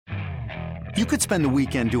You could spend the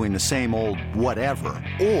weekend doing the same old whatever,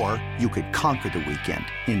 or you could conquer the weekend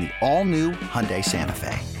in the all-new Hyundai Santa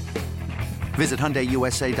Fe. Visit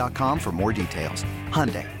HyundaiUSA.com for more details.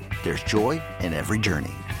 Hyundai, there's joy in every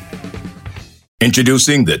journey.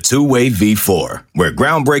 Introducing the Two-Way V4, where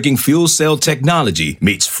groundbreaking fuel cell technology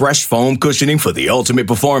meets fresh foam cushioning for the ultimate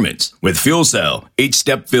performance. With Fuel Cell, each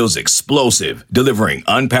step feels explosive, delivering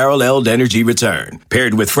unparalleled energy return.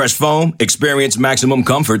 Paired with fresh foam, experience maximum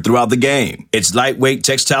comfort throughout the game. Its lightweight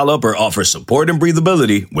textile upper offers support and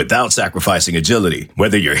breathability without sacrificing agility.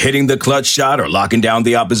 Whether you're hitting the clutch shot or locking down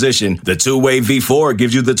the opposition, the Two-Way V4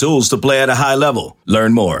 gives you the tools to play at a high level.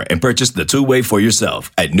 Learn more and purchase the Two-Way for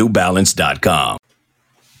yourself at newbalance.com.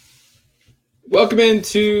 Welcome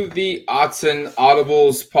into the Autzen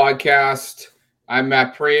Audibles podcast. I'm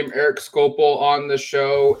Matt Prehm, Eric Skopel on the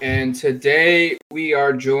show, and today we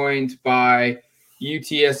are joined by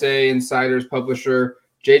UTSA Insiders publisher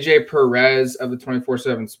JJ Perez of the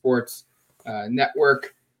 24/7 Sports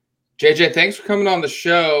Network. JJ, thanks for coming on the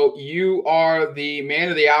show. You are the man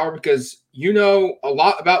of the hour because you know a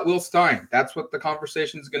lot about Will Stein. That's what the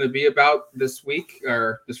conversation is going to be about this week,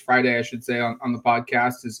 or this Friday, I should say, on the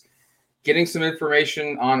podcast, is getting some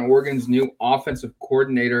information on Oregon's new offensive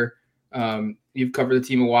coordinator. You've covered the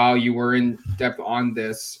team a while. You were in depth on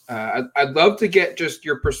this. I'd love to get just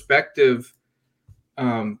your perspective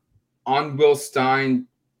on Will Stein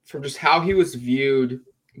from just how he was viewed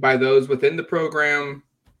by those within the program,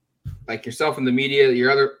 like yourself in the media,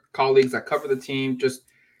 your other colleagues that cover the team. Just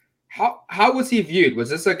how was he viewed?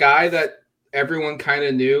 Was this a guy that everyone kind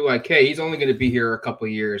of knew, like, hey, he's only going to be here a couple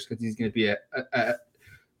of years because he's going to be a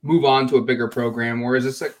move on to a bigger program, or is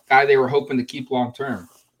this a guy they were hoping to keep long term?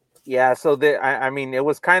 Yeah, so I mean, it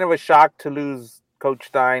was kind of a shock to lose Coach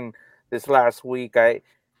Stein this last week.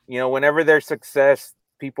 Whenever there's success,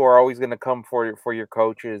 people are always going to come for your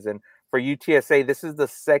coaches, and for UTSA, this is the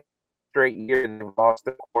second straight year they've lost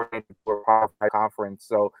the coordinator for a Power 5 conference.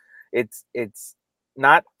 So it's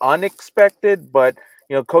not unexpected, but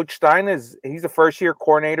Coach Stein he's a first-year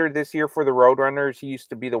coordinator this year for the Roadrunners. He used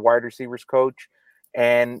to be the wide receivers coach.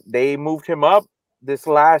 And they moved him up this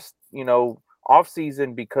last,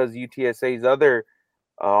 offseason because UTSA's other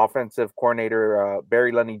offensive coordinator,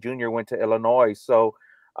 Barry Lunney Jr., went to Illinois. So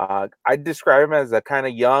I describe him as a kind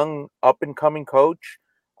of young, up-and-coming coach,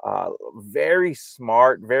 very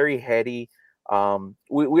smart, very heady.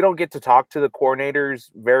 We don't get to talk to the coordinators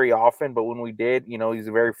very often, but when we did, he's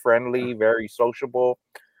very friendly, very sociable.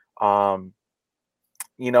 And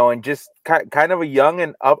just kind of a young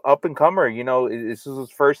and up and comer. This is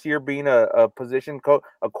his first year being a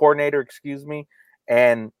coordinator,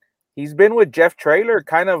 and he's been with Jeff Traylor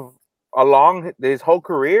kind of along his whole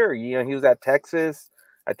career. He was at Texas.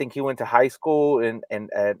 I think he went to high school, and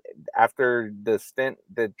after the stint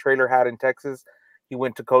that Traylor had in Texas, he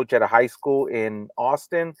went to coach at a high school in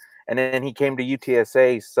Austin, and then he came to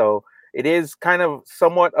UTSA. So it is kind of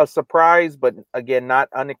somewhat a surprise, but again, not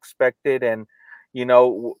unexpected. And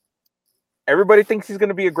everybody thinks he's going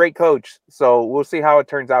to be a great coach, so we'll see how it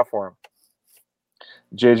turns out for him.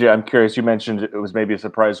 JJ, I'm curious, you mentioned it was maybe a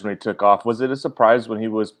surprise when he took off. Was it a surprise when he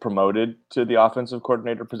was promoted to the offensive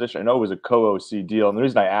coordinator position? I know it was a co-OC deal, and the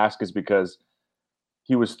reason I ask is because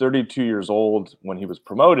he was 32 years old when he was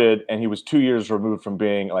promoted, and he was 2 years removed from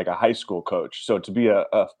being like a high school coach. So to be a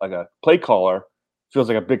play caller feels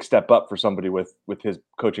like a big step up for somebody with his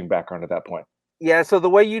coaching background at that point. Yeah, so the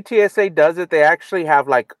way UTSA does it, they actually have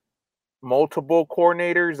like multiple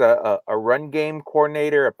coordinators, a run game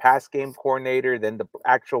coordinator, a pass game coordinator, then the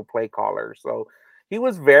actual play caller. So he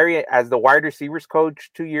was as the wide receivers coach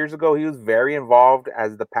 2 years ago, he was very involved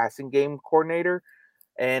as the passing game coordinator.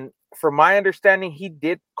 And from my understanding, he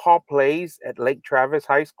did call plays at Lake Travis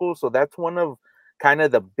High School. So that's one of kind of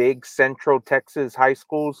the big Central Texas high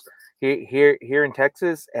schools here in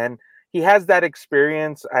Texas. And he has that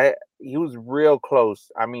experience. He was real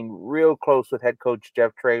close. I mean, real close with head coach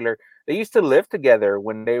Jeff Traylor. They used to live together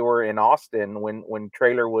when they were in Austin, when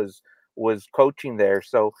Traylor was coaching there.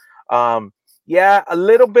 So, yeah, a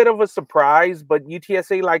little bit of a surprise, but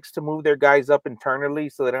UTSA likes to move their guys up internally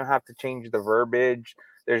so they don't have to change the verbiage.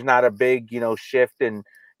 There's not a big, shift in,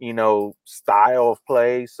 style of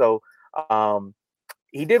play. So,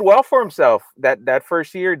 he did well for himself that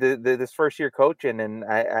first year, this first year coaching, and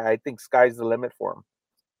I think sky's the limit for him.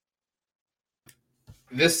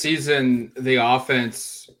 This season, the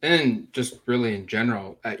offense, and just really in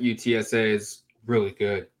general at UTSA, is really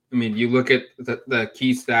good. I mean, you look at the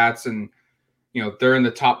key stats, and they're in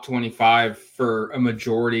the top 25 for a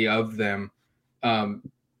majority of them. How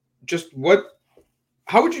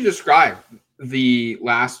would you describe the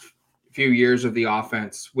last few years of the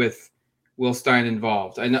offense with Will Stein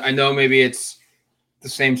involved? I know maybe it's the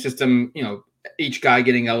same system, each guy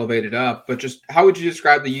getting elevated up, but just how would you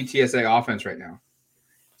describe the UTSA offense right now?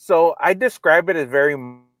 So I describe it as very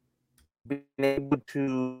being able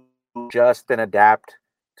to adjust and adapt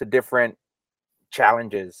to different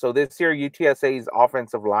challenges. So this year, UTSA's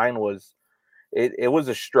offensive line was it was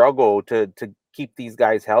a struggle to keep these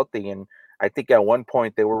guys healthy, and I think at one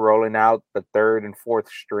point they were rolling out the third and fourth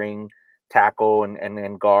string tackle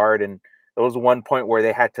and guard, and there was one point where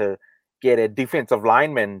they had to get a defensive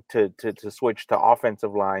lineman to switch to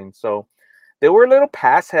offensive line. So they were a little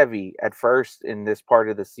pass heavy at first in this part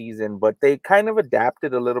of the season, but they kind of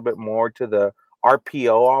adapted a little bit more to the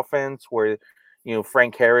RPO offense where,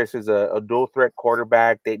 Frank Harris is a dual threat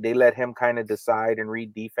quarterback. They let him kind of decide and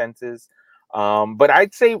read defenses. But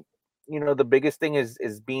I'd say, the biggest thing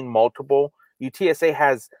is being multiple. UTSA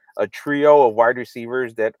has a trio of wide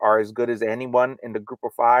receivers that are as good as anyone in the group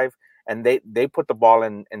of five, and they put the ball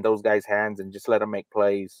in those guys' hands and just let them make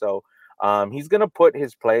plays. So he's going to put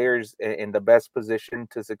his players in the best position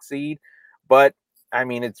to succeed. But, I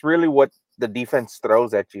mean, it's really what the defense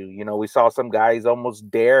throws at you. We saw some guys almost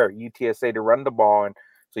dare UTSA to run the ball. And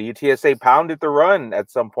so UTSA pounded the run at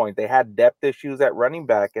some point. They had depth issues at running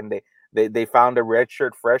back, and they found a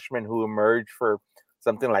redshirt freshman who emerged for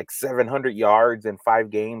something like 700 yards in 5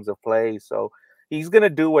 games of play. So he's going to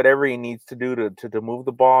do whatever he needs to do to move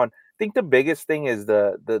the ball. And I think the biggest thing is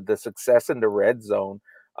the success in the red zone.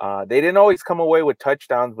 They didn't always come away with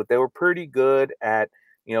touchdowns, but they were pretty good at,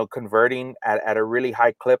 converting at a really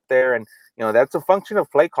high clip there. And, that's a function of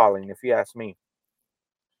play calling, if you ask me.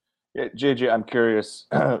 Yeah, JJ, I'm curious,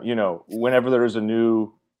 whenever there is a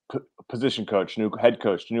new position coach, new head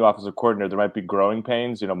coach, new offensive coordinator, there might be growing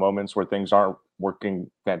pains, moments where things aren't working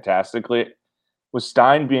fantastically. Was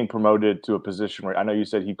Stein being promoted to a position where, I know you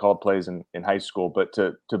said he called plays in high school, but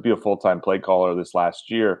to be a full-time play caller this last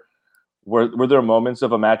year, were there moments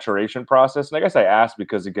of a maturation process? And I guess I asked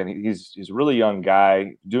because, again, he's a really young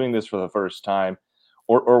guy doing this for the first time,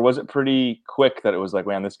 or was it pretty quick that it was like,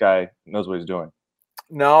 man, this guy knows what he's doing?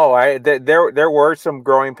 No, there were some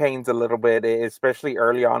growing pains a little bit, especially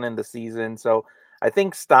early on in the season. So I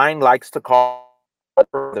think Stein likes to call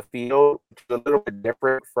from the field, which is a little bit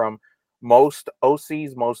different from most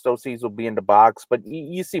OCs. Most OCs will be in the box, but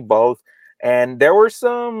you see both. And there were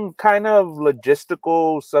some kind of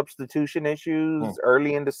logistical substitution issues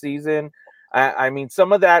early in the season. I mean,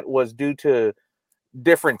 some of that was due to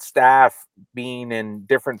different staff being in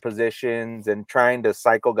different positions and trying to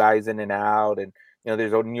cycle guys in and out. And,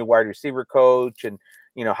 there's a new wide receiver coach and,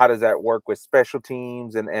 how does that work with special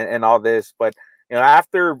teams and all this. But,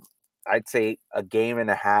 after I'd say a game and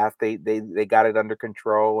a half, they got it under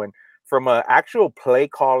control. And from an actual play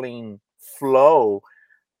calling flow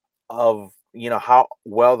of, how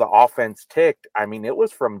well the offense ticked, I mean, it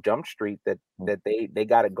was from Jump Street that they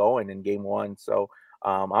got it going in game 1. So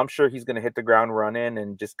I'm sure he's going to hit the ground running,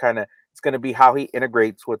 and just kind of it's going to be how he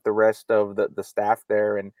integrates with the rest of the staff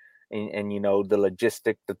there and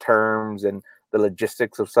the terms and the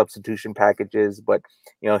logistics of substitution packages. But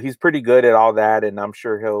he's pretty good at all that, and I'm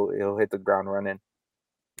sure he'll hit the ground running.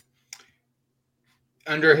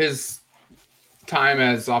 Under his time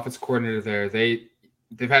as offense coordinator there,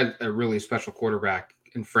 they've had a really special quarterback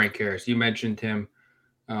in Frank Harris. You mentioned him.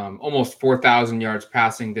 Almost 4,000 yards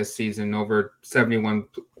passing this season, over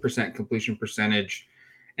 71% completion percentage.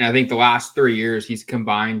 And I think the last 3 years he's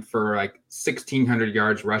combined for like 1,600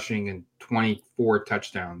 yards rushing and 24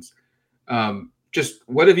 touchdowns. Just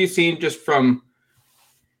what have you seen just from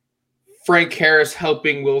Frank Harris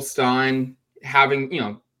helping Will Stein,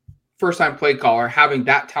 having, first-time play caller, having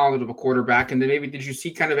that talented of a quarterback? And then maybe did you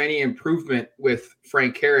see kind of any improvement with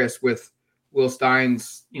Frank Harris with Will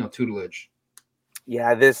Stein's, tutelage?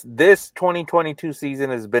 Yeah, this 2022 season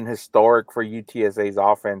has been historic for UTSA's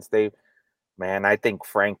offense. I think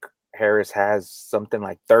Frank Harris has something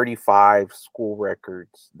like 35 school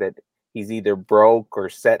records that he's either broke or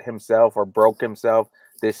set himself or broke himself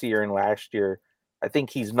this year and last year. I think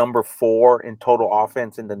he's number 4 in total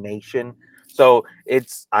offense in the nation. So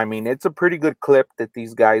it's a pretty good clip that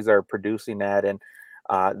these guys are producing at. And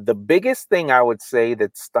the biggest thing I would say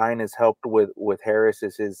that Stein has helped with Harris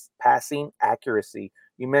is his passing accuracy.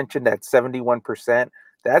 You mentioned that 71%.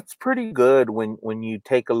 That's pretty good when you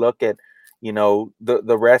take a look at,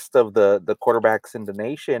 the rest of the quarterbacks in the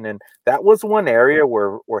nation. And that was one area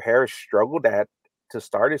where Harris struggled at to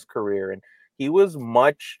start his career. And he was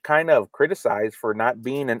much kind of criticized for not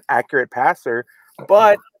being an accurate passer.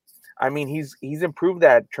 But I mean, he's improved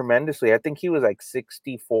that tremendously. I think he was like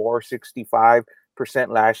 64, 65% 60%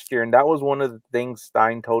 last year, and that was one of the things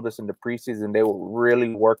Stein told us in the preseason they were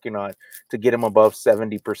really working on to get him above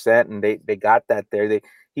 70%, and they got that there.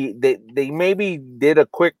 They maybe did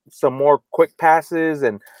some more quick passes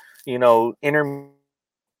and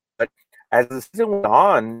but as the season went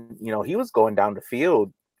on, he was going down the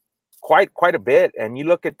field quite a bit. And you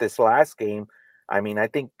look at this last game, I mean, I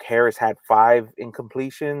think Harris had 5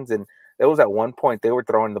 incompletions, and there was at one point they were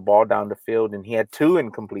throwing the ball down the field and he had 2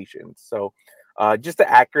 incompletions. So just the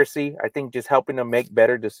accuracy, I think, just helping him make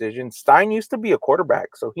better decisions. Stein used to be a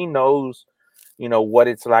quarterback, so he knows, what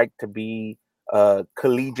it's like to be a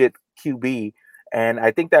collegiate QB. And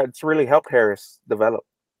I think that's really helped Harris develop.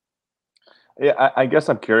 Yeah, I guess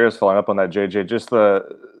I'm curious, following up on that, JJ,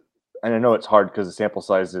 and I know it's hard because the sample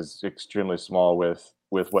size is extremely small with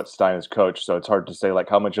what Stein has coached. So it's hard to say, like,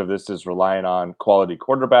 how much of this is relying on quality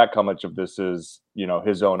quarterback, how much of this is,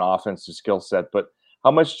 his own offensive skill set. But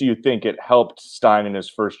how much do you think it helped Stein in his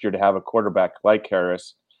first year to have a quarterback like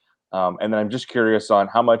Harris? And then I'm just curious on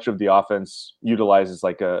how much of the offense utilizes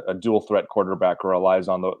like a dual threat quarterback or relies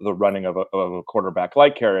on the running of a quarterback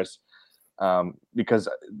like Harris. Because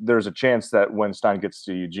there's a chance that when Stein gets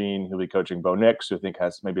to Eugene, he'll be coaching Bo Nix, who I think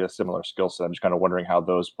has maybe a similar skill set. I'm just kind of wondering how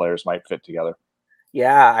those players might fit together.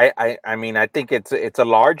 Yeah, I mean, I think it's a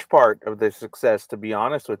large part of the success, to be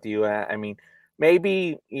honest with you. I mean,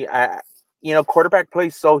 maybe, quarterback play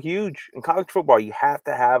is so huge in college football. You have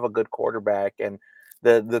to have a good quarterback. And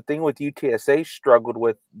the thing with UTSA struggled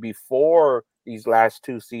with before these last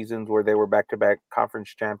 2 seasons where they were back-to-back conference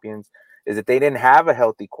champions is that they didn't have a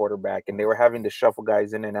healthy quarterback and they were having to shuffle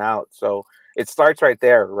guys in and out. So it starts right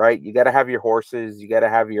there, right? You got to have your horses, you got to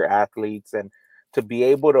have your athletes, and to be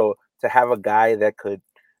able to have a guy that could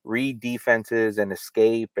read defenses and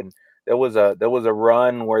escape. And there was a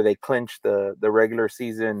run where they clinched the regular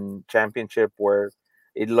season championship where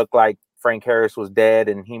it looked like Frank Harris was dead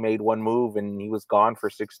and he made one move and he was gone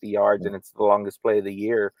for 60 yards, and it's the longest play of the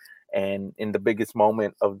year and in the biggest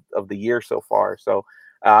moment of the year so far. So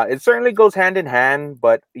it certainly goes hand in hand,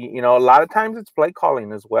 but a lot of times it's play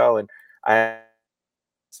calling as well. And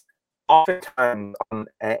oftentimes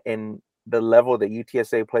in the level that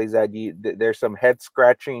UTSA plays at, there's some head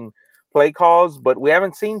scratching play calls, but we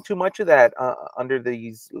haven't seen too much of that under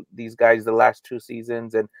these guys the last 2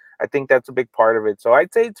 seasons. And I think that's a big part of it. So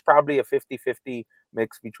I'd say it's probably a 50-50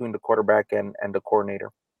 mix between the quarterback and the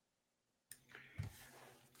coordinator.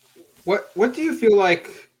 What do you feel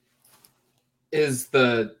like is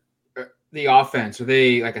the offense? Are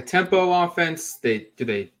they like a tempo offense? Do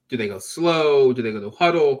they go slow? Do they go to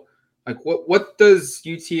huddle? Like what does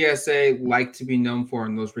UTSA like to be known for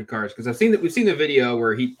in those regards? Because we've seen the video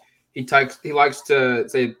where he likes to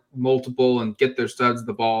say multiple and get their studs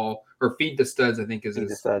the ball, or feed the studs, I think is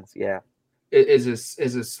his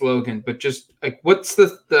slogan. But just like, what's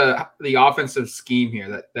the offensive scheme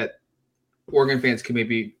here that Oregon fans can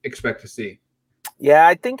maybe expect to see? Yeah,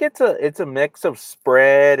 I think it's a mix of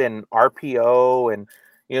spread and RPO, and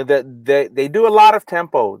that they do a lot of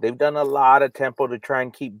tempo. They've done a lot of tempo to try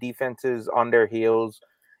and keep defenses on their heels.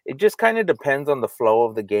 It just kind of depends on the flow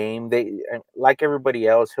of the game. They, like everybody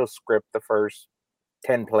else, he'll script the first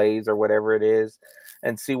 10 plays or whatever it is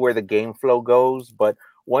and see where the game flow goes. But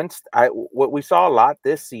what we saw a lot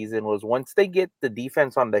this season was once they get the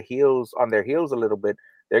defense on their heels a little bit,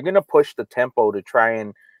 they're going to push the tempo to try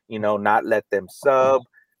and, not let them sub,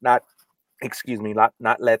 not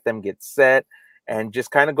let them get set, and just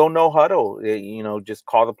kind of go no huddle, just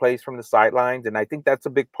call the plays from the sidelines. And I think that's a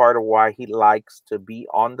big part of why he likes to be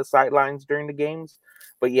on the sidelines during the games.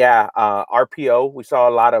 But yeah, RPO, we saw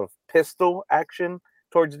a lot of pistol action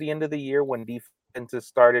towards the end of the year when defenses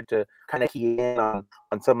started to kind of key in on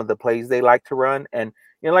some of the plays they like to run. And,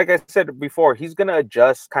 like I said before, he's going to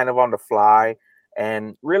adjust kind of on the fly.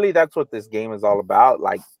 And really that's what this game is all about.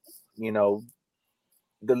 Like,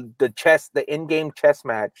 the in-game chess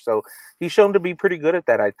match. So he's shown to be pretty good at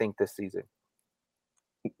that, I think, this season.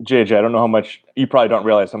 JJ, I don't know how much you probably don't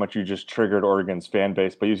realize how much you just triggered Oregon's fan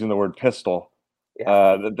base by using the word pistol.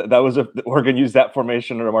 Yeah. That was Oregon used that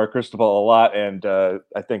formation under Mark Cristobal a lot, and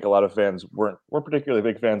I think a lot of fans weren't particularly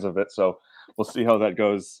big fans of it. So we'll see how that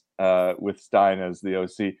goes with Stein as the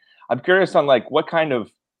OC. I'm curious on like what kind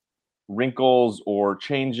of wrinkles or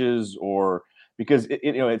changes, or because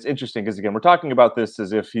it's interesting because again we're talking about this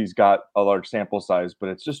as if he's got a large sample size, but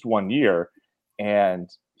it's just 1 year, and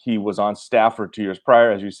he was on staff for 2 years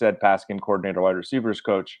prior, as you said, pass game coordinator, wide receivers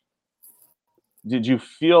coach. Did you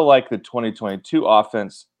feel like the 2022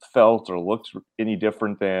 offense felt or looked any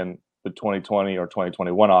different than the 2020 or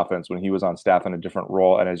 2021 offense when he was on staff in a different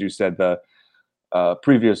role? And as you said, the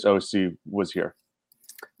previous OC was here.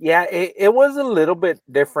 Yeah, it was a little bit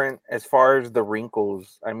different as far as the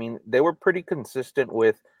wrinkles. I mean, they were pretty consistent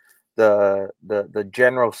with the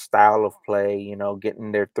general style of play,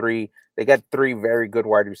 getting their three. They got three very good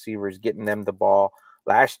wide receivers, getting them the ball.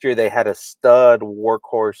 Last year they had a stud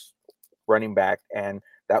workhorse running back, and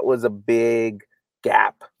that was a big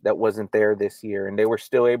gap that wasn't there this year, and they were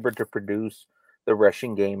still able to produce the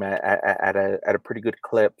rushing game at a pretty good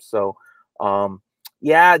clip. So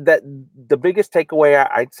yeah, that the biggest takeaway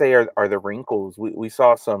I'd say are the wrinkles. We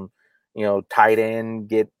saw some, tight end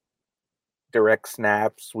get direct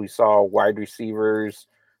snaps. We saw wide receivers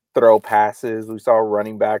throw passes. We saw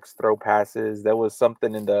running backs throw passes. There was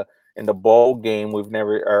something in the bowl game in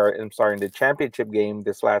the championship game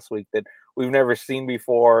this last week that we've never seen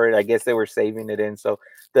before. I guess they were saving it in. So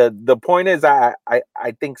the point is, I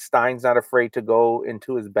think Stein's not afraid to go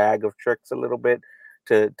into his bag of tricks a little bit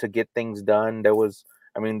to get things done. There was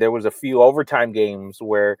a few overtime games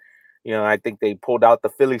where, I think they pulled out the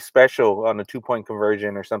Philly special on a 2-point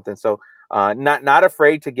conversion or something. So not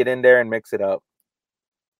afraid to get in there and mix it up.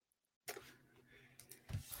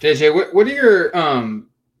 JJ, what are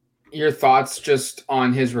your thoughts just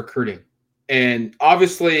on his recruiting? And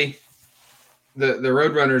obviously, the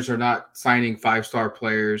Roadrunners are not signing 5-star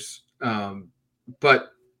players,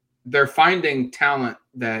 but they're finding talent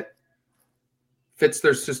that fits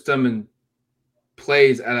their system and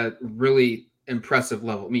plays at a really impressive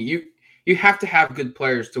level. I mean, you have to have good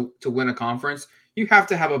players to win a conference. You have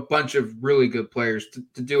to have a bunch of really good players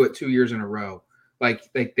to do it 2 years in a row, like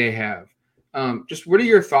they have. Just what are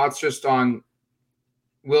your thoughts just on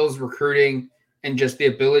Will's recruiting and just the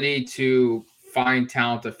ability to find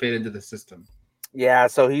talent to fit into the system? Yeah,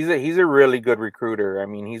 so he's a really good recruiter. I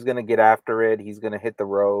mean, he's gonna get after it. He's gonna hit the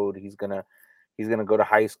road. He's gonna go to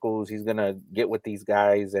high schools. He's gonna get with these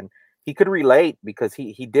guys, and he could relate because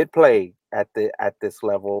he did play at this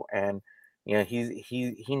level, and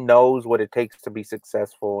he knows what it takes to be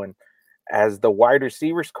successful. And as the wide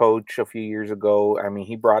receivers coach a few years ago, I mean,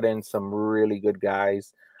 he brought in some really good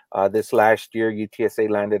guys. This last year, UTSA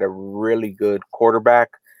landed a really good quarterback,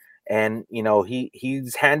 and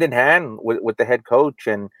he's hand in hand with the head coach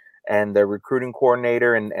and the recruiting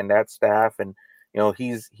coordinator and that staff. And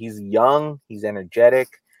he's young, he's energetic,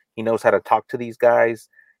 he knows how to talk to these guys,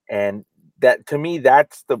 and that, to me,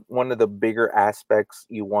 that's one of the bigger aspects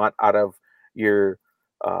you want out of your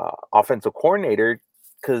offensive coordinator,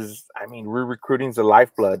 because I mean, recruiting is the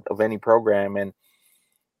lifeblood of any program, and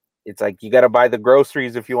it's like you got to buy the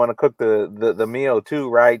groceries if you want to cook the meal too,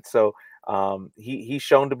 right? So he's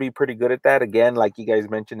shown to be pretty good at that. Again, like you guys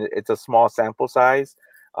mentioned, it's a small sample size.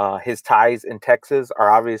 His ties in Texas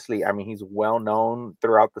are obviously, I mean, he's well known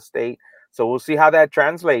throughout the state. So we'll see how that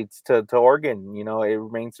translates to Oregon. It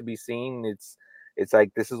remains to be seen. It's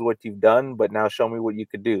like, this is what you've done, but now show me what you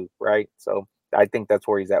could do, right? So I think that's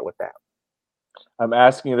where he's at with that. I'm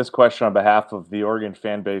asking you this question on behalf of the Oregon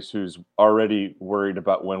fan base who's already worried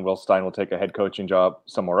about when Will Stein will take a head coaching job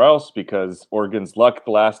somewhere else, because Oregon's luck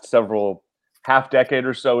the last several half decade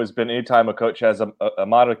or so has been anytime a coach has a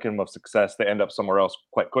modicum of success, they end up somewhere else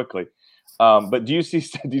quite quickly. But do you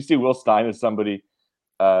see Will Stein as somebody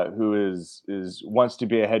who wants to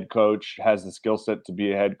be a head coach, has the skill set to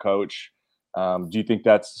be a head coach? Do you think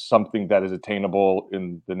that's something that is attainable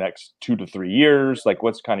in the next 2 to 3 years? Like,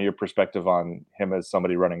 what's kind of your perspective on him as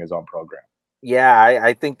somebody running his own program? Yeah,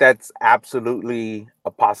 I think that's absolutely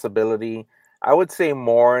a possibility. I would say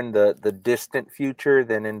more in the distant future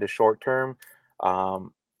than in the short term.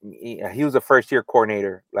 He was a first-year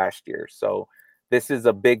coordinator last year, so this is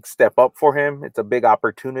a big step up for him. It's a big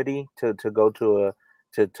opportunity to go to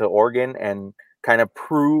Oregon and kind of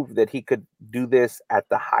prove that he could do this at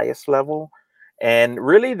the highest level. And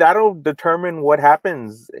really, that'll determine what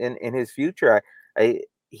happens in his future.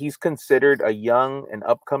 He's considered a young and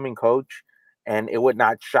upcoming coach, and it would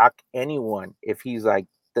not shock anyone if he's like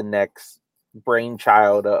the next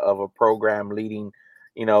brainchild of a program leading,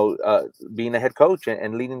 being a head coach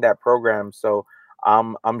and leading that program. So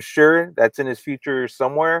I'm sure that's in his future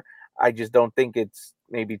somewhere. I just don't think it's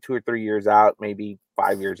maybe 2 or 3 years out, maybe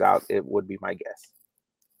 5 years out. It would be my guess.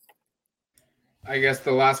 I guess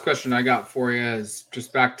the last question I got for you is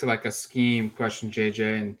just back to like a scheme question,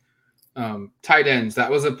 JJ, and tight ends. That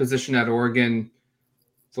was a position at Oregon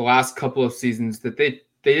the last couple of seasons that they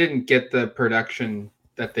didn't get the production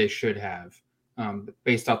that they should have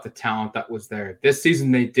based off the talent that was there. This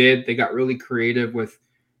season they did. They got really creative with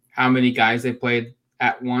how many guys they played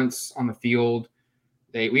at once on the field.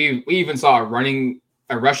 We even saw a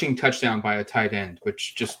rushing touchdown by a tight end,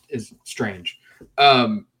 which just is strange.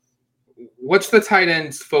 What's the tight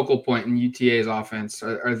end's focal point in UTA's offense?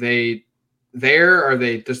 Are they there? Are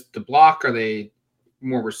they just the block? Are they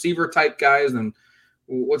more receiver type guys? And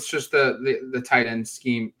what's just the tight end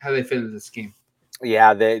scheme? How do they fit into the scheme?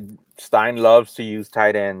 Yeah, Stein loves to use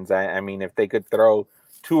tight ends. I mean, if they could throw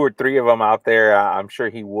 2 or 3 of them out there, I'm sure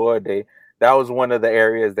he would. That was one of the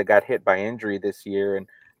areas that got hit by injury this year, and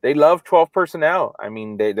they love 12 personnel. I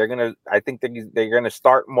mean, I think they're gonna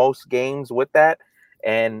start most games with that,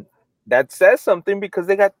 and that says something because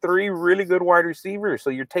they got 3 really good wide receivers. So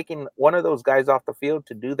you're taking one of those guys off the field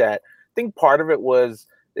to do that. I think part of it was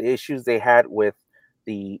the issues they had with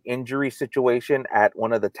the injury situation at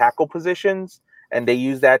one of the tackle positions, and they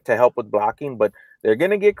use that to help with blocking. But they're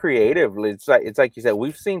going to get creative. It's like you said,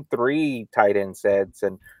 we've seen 3 tight end sets,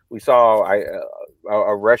 and we saw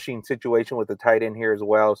a rushing situation with the tight end here as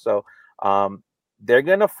well. So they're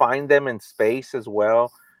going to find them in space as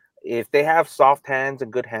well. If they have soft hands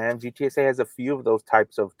and good hands, UTSA has a few of those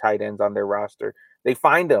types of tight ends on their roster. They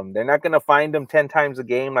find them. They're not going to find them 10 times a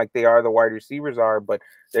game like the wide receivers are, but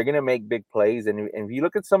they're going to make big plays. And if you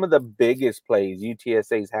look at some of the biggest plays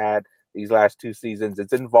UTSA's had these last 2 seasons,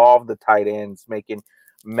 it's involved the tight ends making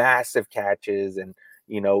massive catches and,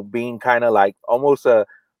 being kind of like almost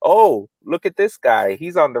oh, look at this guy.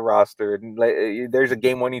 He's on the roster. And there's a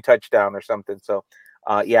game-winning touchdown or something. So,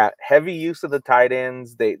 heavy use of the tight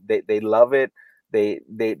ends. They love it.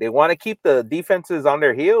 They want to keep the defenses on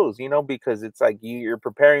their heels, because it's like you're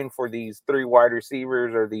preparing for these 3 wide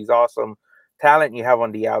receivers or these awesome talent you have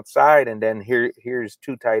on the outside, and then here's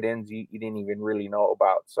 2 tight ends you didn't even really know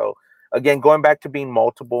about. So again, going back to being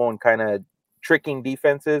multiple and kind of tricking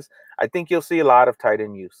defenses, I think you'll see a lot of tight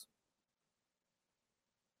end use.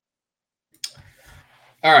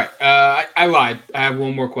 All right, I lied. I have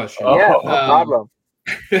one more question. Yeah, no problem.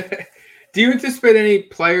 Do you anticipate any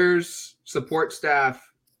players, support staff,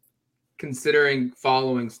 considering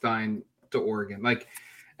following Stein to Oregon? Like,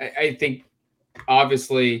 I think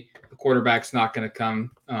obviously the quarterback's not going to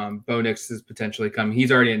come. Bo Nix is potentially coming.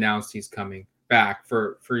 He's already announced he's coming back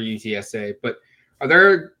for UTSA. But are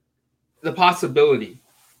there the possibility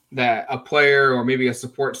that a player or maybe a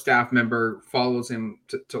support staff member follows him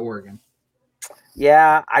to Oregon?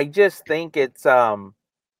 Yeah, I just think it's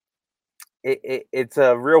it's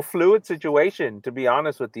a real fluid situation, to be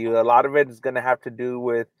honest with you. A lot of it is going to have to do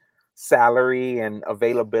with salary and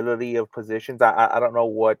availability of positions. I don't know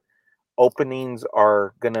what openings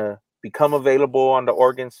are going to become available on the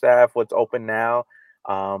Oregon staff, what's open now.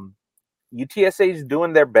 UTSA is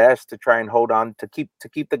doing their best to try and hold on to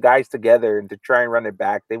keep the guys together and to try and run it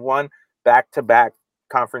back. They won back-to-back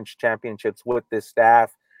conference championships with this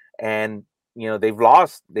staff, and they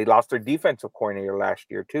lost their defensive coordinator last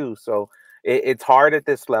year too. So it's hard at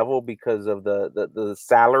this level because of the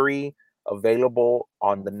salary available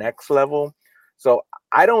on the next level. So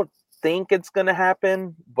I don't think it's going to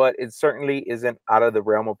happen, but it certainly isn't out of the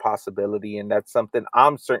realm of possibility. And that's something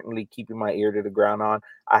I'm certainly keeping my ear to the ground on.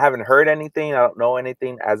 I haven't heard anything. I don't know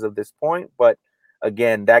anything as of this point, but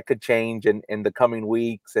again, that could change in the coming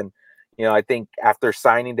weeks. And, I think after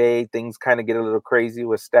signing day, things kind of get a little crazy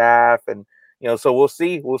with staff, and, so we'll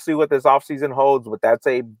see what this offseason holds, but that's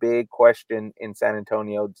a big question in San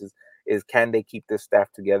Antonio is can they keep this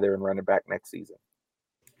staff together and run it back next season?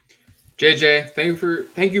 JJ,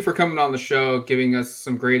 thank you for coming on the show, giving us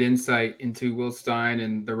some great insight into Will Stein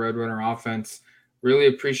and the Roadrunner offense. Really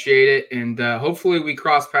appreciate it, and hopefully we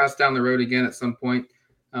cross paths down the road again at some point.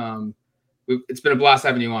 It's been a blast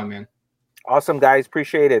having you on, man. Awesome, guys.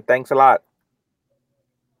 Appreciate it. Thanks a lot.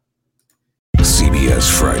 CBS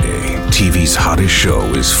Friday. TV's hottest show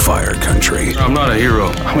is Fire Country. I'm not a hero.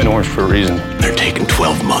 I'm in orange for a reason. They're taking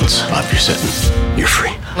 12 months off your sentence. You're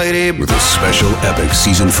free. Lady, with a special epic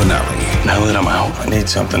season finale. Now that I'm out, I need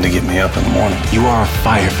something to get me up in the morning. You are a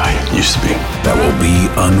firefighter. Used to be. That will be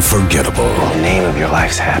unforgettable. In the name of your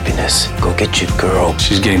life's happiness, go get your girl.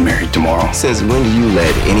 She's getting married tomorrow. Since when do you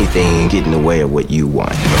let anything get in the way of what you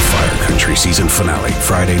want? The Fire Country season finale,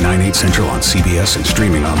 Friday, 9/8 Central on CBS and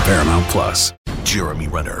streaming on Paramount+. Jeremy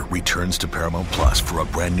Renner returns to Paramount Plus for a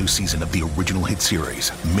brand new season of the original hit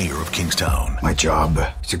series, Mayor of Kingstown. My job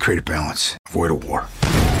is to create a balance, avoid a war.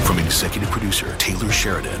 From executive producer Taylor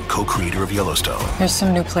Sheridan, co-creator of Yellowstone. There's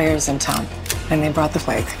some new players in town, and they brought the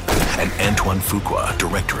plague. And Antoine Fuqua,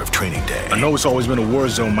 director of Training Day. I know it's always been a war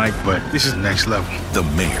zone, Mike, but this is next level. The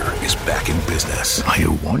Mayor is back in business. Are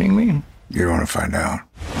you warning me? You're going to find out.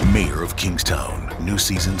 Mayor of Kingstown, new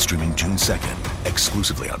season streaming June 2nd,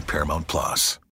 exclusively on Paramount Plus.